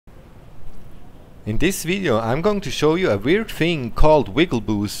In this video I'm going to show you a weird thing called wiggle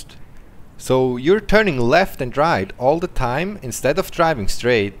boost. So you're turning left and right all the time instead of driving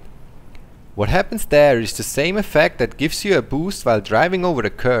straight. What happens there is the same effect that gives you a boost while driving over a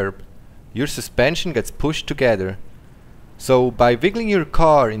curb. Your suspension gets pushed together. So by wiggling your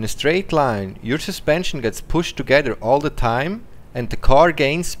car in a straight line, your suspension gets pushed together all the time and the car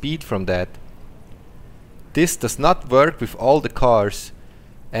gains speed from that. This does not work with all the cars.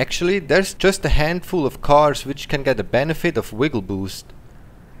 Actually, there's just a handful of cars which can get a benefit of wiggle boost.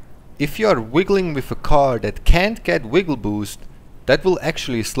 If you are wiggling with a car that can't get wiggle boost, that will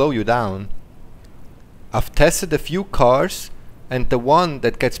actually slow you down. I've tested a few cars, and the one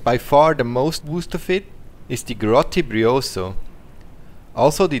that gets by far the most boost of it is the Brioso.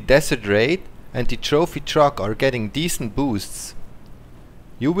 Also the Desert Raid and the Trophy Truck are getting decent boosts.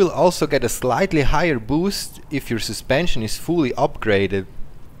 You will also get a slightly higher boost if your suspension is fully upgraded.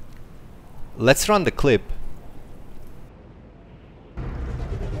 Let's run the clip.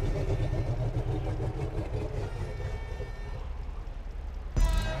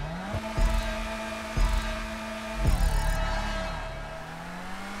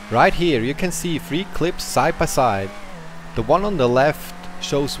 Right here you can see 3 clips side by side. The one on the left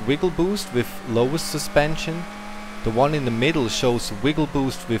shows wiggle boost with lowest suspension, the one in the middle shows wiggle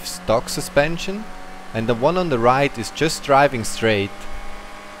boost with stock suspension, and the one on the right is just driving straight.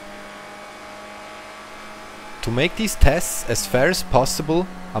 To make these tests as fair as possible,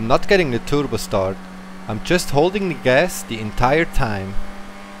 I'm not getting the turbo start. I'm just holding the gas the entire time.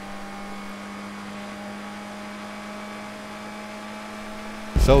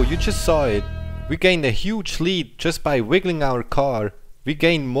 So you just saw it. We gained a huge lead just by wiggling our car. We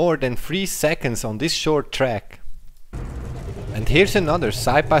gained more than 3 seconds on this short track. And here's another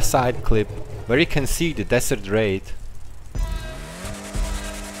side by side clip where you can see the Desert Raid.